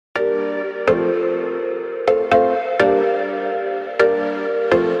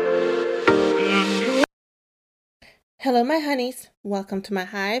Hello, my honeys. Welcome to my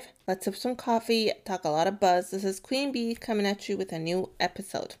hive. Let's sip some coffee, talk a lot of buzz. This is Queen Bee coming at you with a new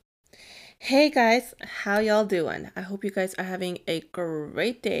episode. Hey guys, how y'all doing? I hope you guys are having a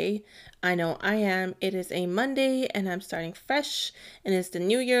great day. I know I am. It is a Monday and I'm starting fresh, and it's the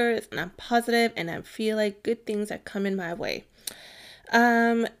New Year's, and I'm positive and I feel like good things are coming my way.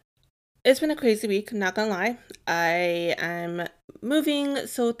 Um, it's been a crazy week, not gonna lie. I am moving,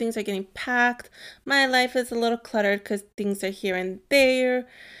 so things are getting packed. My life is a little cluttered because things are here and there,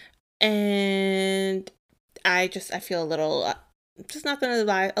 and I feel a little, just not gonna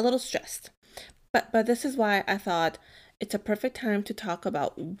lie, a little stressed. But this is why I thought it's a perfect time to talk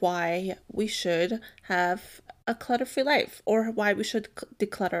about why we should have a clutter-free life, or why we should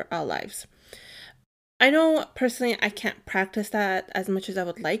declutter our lives. I know personally I can't practice that as much as I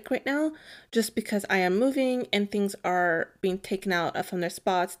would like right now, just because I am moving and things are being taken out from their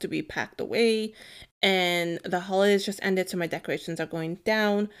spots to be packed away, and the holidays just ended, so my decorations are going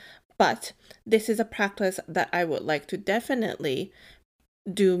down. But this is a practice that I would like to definitely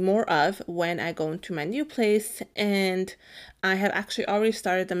do more of when I go into my new place, and I have actually already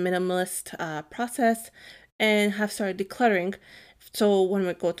started the minimalist process and have started decluttering. So when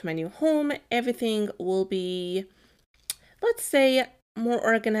we go to my new home, everything will be, let's say, more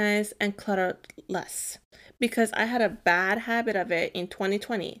organized and cluttered less. Because I had a bad habit of it in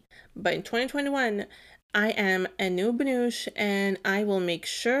 2020. But in 2021, I am a new Banush, and I will make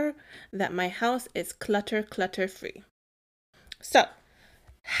sure that my house is clutter free. So,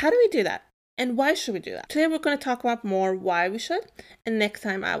 how do we do that? And why should we do that? Today we're going to talk about more why we should, and next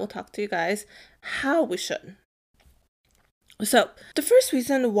time I will talk to you guys how we should. So, the first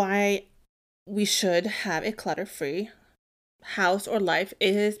reason why we should have a clutter-free house or life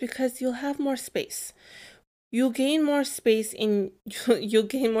is because you'll have more space. You'll gain more space in you'll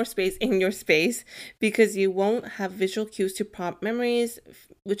gain more space in your space because you won't have visual cues to prompt memories,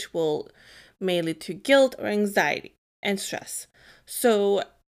 which will may lead to guilt or anxiety and stress. So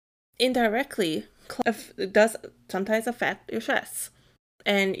indirectly, it does sometimes affect your stress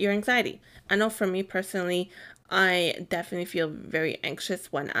and your anxiety. I know for me personally, I definitely feel very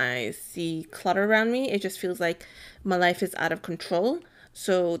anxious when I see clutter around me. It just feels like my life is out of control.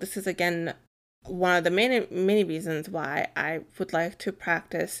 So this is again one of the many reasons why I would like to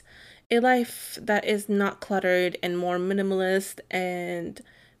practice a life that is not cluttered and more minimalist. And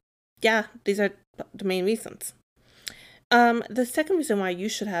yeah, these are the main reasons. The second reason why you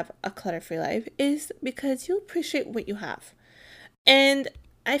should have a clutter-free life is because you appreciate what you have. And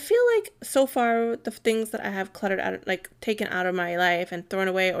I feel like so far the things that I have cluttered out, like taken out of my life and thrown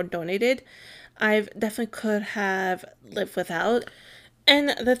away or donated, I've definitely could have lived without. And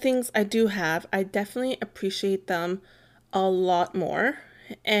the things I do have, I definitely appreciate them a lot more.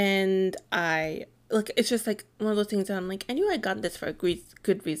 And I like, it's just like one of those things that I'm like, I knew I got this for a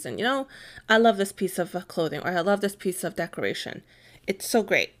good reason. I love this piece of clothing, or I love this piece of decoration. It's so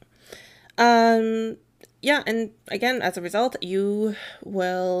great. Um, yeah, and again, as a result, you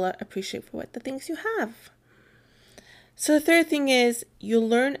will appreciate for what the things you have. So the third thing is you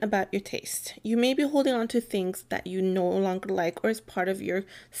learn about your taste. You may be holding on to things that you no longer like or is part of your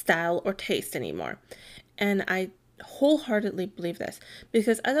style or taste anymore. And I wholeheartedly believe this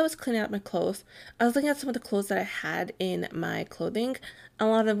because as I was cleaning out my clothes, I was looking at some of the clothes that I had in my clothing. A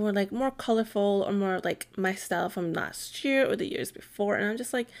lot of them were like more colorful or more like my style from last year or the years before. And I'm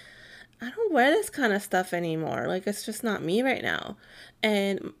just like, I don't wear this kind of stuff anymore. Like, it's just not me right now.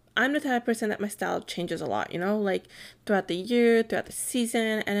 And I'm the type of person that my style changes a lot, like throughout the year, throughout the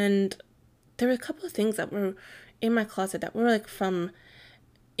season. And there were a couple of things that were in my closet that were like from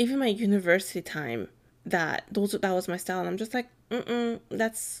even my university time that was my style. And I'm just like,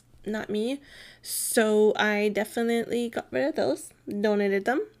 that's not me. So I definitely got rid of those, donated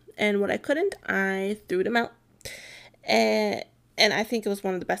them. And what I couldn't, I threw them out. And I think it was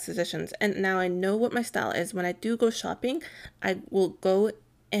one of the best decisions. And now I know what my style is. When I do go shopping, I will go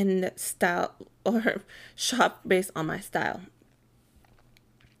and style or shop based on my style.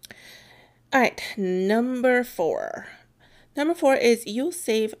 All right, number four. Number four is you'll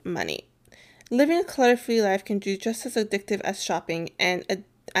save money. Living a clutter-free life can be just as addictive as shopping and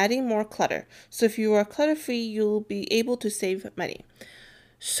adding more clutter. So if you are clutter-free, you'll be able to save money.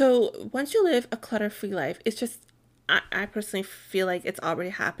 So once you live a clutter-free life, it's just I personally feel like it's already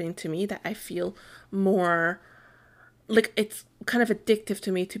happening to me, that I feel more like it's kind of addictive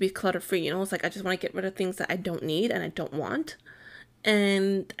to me to be clutter free. It's like I just want to get rid of things that I don't need and I don't want.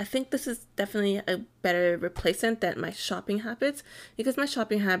 And I think this is definitely a better replacement than my shopping habits, because my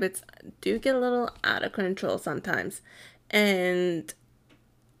shopping habits do get a little out of control sometimes. And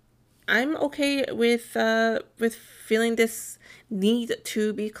I'm okay with feeling this need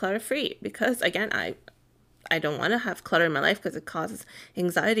to be clutter free because again, I don't want to have clutter in my life because it causes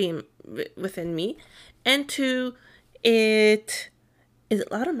anxiety within me, and two, it is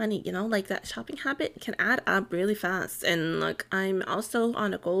a lot of money, you know, like that shopping habit can add up really fast. And like I'm also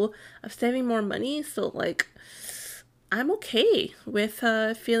on a goal of saving more money, so like I'm okay with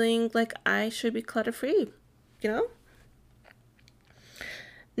feeling like I should be clutter free, you know?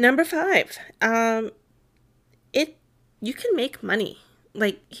 Number five, it you can make money.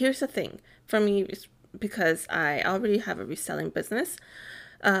 Like here's the thing for me, because I already have a reselling business.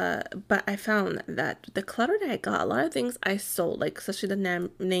 But I found that the clutter that I got, a lot of things I sold, like especially the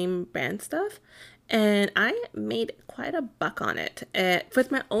name brand stuff, and I made quite a buck on it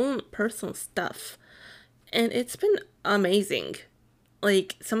with my own personal stuff, and it's been amazing.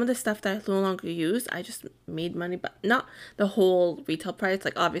 Like some of the stuff that I no longer use, I just made money, but not the whole retail price.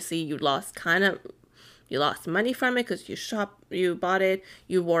 Like obviously you lost money from it because you bought it,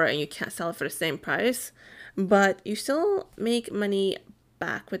 you wore it, and you can't sell it for the same price, but you still make money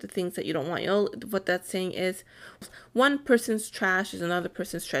back with the things that you don't want. You know what that saying is, one person's trash is another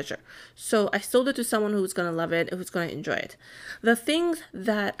person's treasure. So I sold it to someone who's going to love it, who's going to enjoy it. The things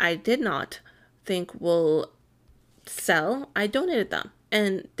that I did not think will sell, I donated them,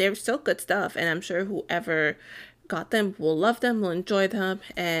 and they're still good stuff, and I'm sure whoever got them will love them, will enjoy them.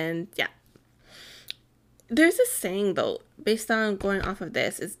 And yeah, there's a saying though, based on going off of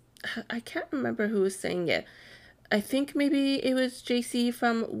this, is I can't remember who was saying it. I think maybe it was JC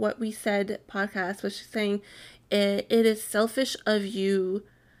from What We Said podcast, was saying it is selfish of you.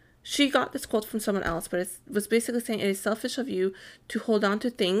 She got this quote from someone else, but it was basically saying it is selfish of you to hold on to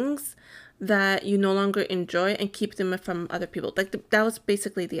things that you no longer enjoy and keep them from other people. Like that was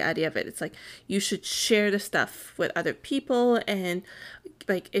basically the idea of it. It's like you should share the stuff with other people, and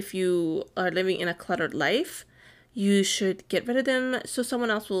like if you are living in a cluttered life, you should get rid of them so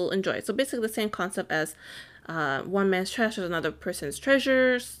someone else will enjoy it. So basically the same concept as one man's trash is another person's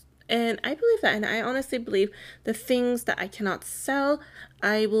treasures. And I believe that, and I honestly believe the things that I cannot sell,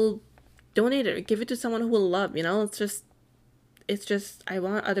 I will donate it or give it to someone who will love. You know, it's just I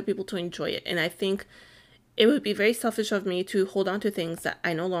want other people to enjoy it, and I think it would be very selfish of me to hold on to things that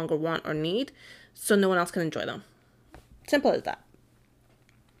I no longer want or need, so no one else can enjoy them. Simple as that.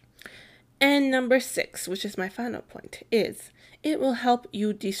 And number six, which is my final point, is it will help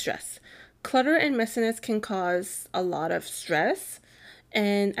you de-stress. Clutter and messiness can cause a lot of stress.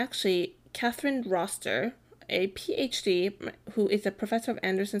 And actually, Catherine Roster, a PhD who is a professor of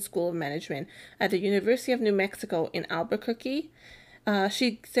Anderson School of Management at the University of New Mexico in Albuquerque,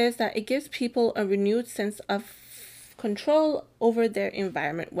 she says that it gives people a renewed sense of control over their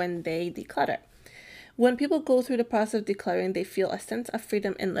environment when they declutter. When people go through the process of decluttering, they feel a sense of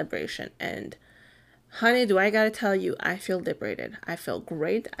freedom and liberation. And honey, do I gotta tell you, I feel liberated. I feel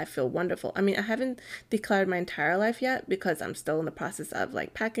great. I feel wonderful. I mean, I haven't declared my entire life yet because I'm still in the process of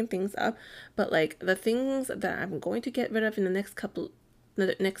like packing things up. But like the things that I'm going to get rid of in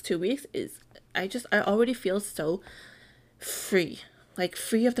the next 2 weeks is I already feel so free. Like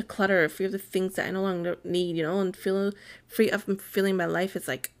free of the clutter, free of the things that I no longer need, you know, and feel free of feeling my life is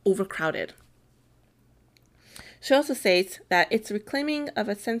like overcrowded. She also says that it's reclaiming of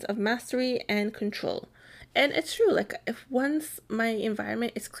a sense of mastery and control. And it's true, like if once my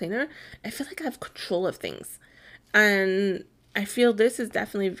environment is cleaner, I feel like I have control of things. And I feel this is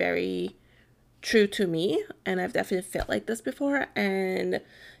definitely very true to me, and I've definitely felt like this before, and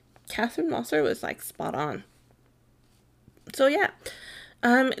Catherine Mosser was like spot on. So yeah,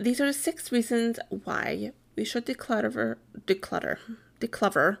 these are the 6 reasons why we should declutter.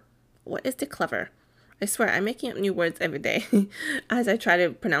 What is declutter? I swear, I'm making up new words every day as I try to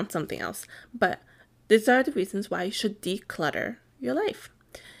pronounce something else. But these are the reasons why you should declutter your life.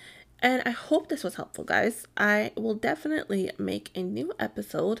 And I hope this was helpful, guys. I will definitely make a new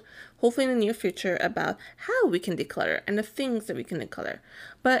episode, hopefully in the near future, about how we can declutter and the things that we can declutter.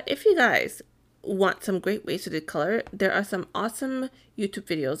 But if you guys want some great ways to declutter, there are some awesome YouTube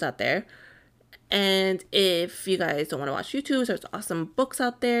videos out there. And if you guys don't want to watch YouTube, there's awesome books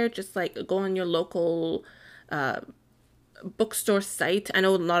out there. Just like go on your local bookstore site. I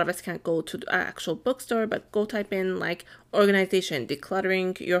know a lot of us can't go to the actual bookstore, but go type in like organization,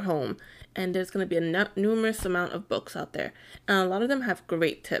 decluttering your home. And there's going to be a numerous amount of books out there. And a lot of them have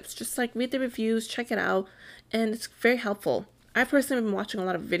great tips. Just like read the reviews, check it out. And it's very helpful. I personally have been watching a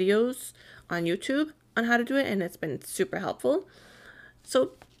lot of videos on YouTube on how to do it, and it's been super helpful.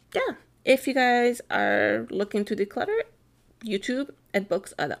 So yeah, if you guys are looking to declutter, YouTube and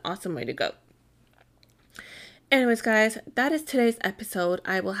books are the awesome way to go. Anyways, guys, that is today's episode.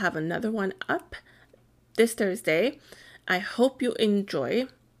 I will have another one up this Thursday. I hope you enjoy.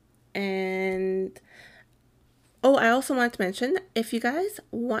 And oh, I also want to mention, if you guys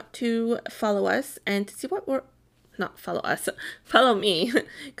want to follow us and to see what we're not follow us, follow me,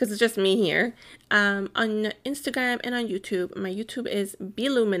 because it's just me here, on Instagram and on YouTube. My YouTube is Be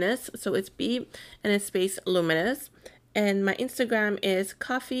Luminous, so it's B and it's space Luminous, and my Instagram is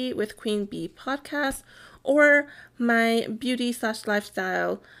Coffee with Queen Bee Podcast, or my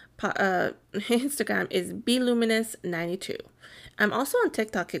beauty/lifestyle Instagram is BeLuminous92. I'm also on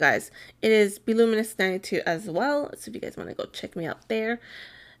TikTok, you guys. It is BeLuminous92 as well. So if you guys want to go check me out there.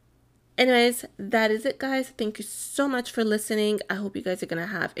 Anyways, that is it, guys. Thank you so much for listening. I hope you guys are going to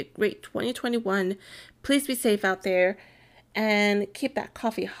have a great 2021. Please be safe out there and keep that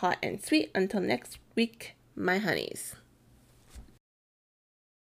coffee hot and sweet. Until next week, my honeys.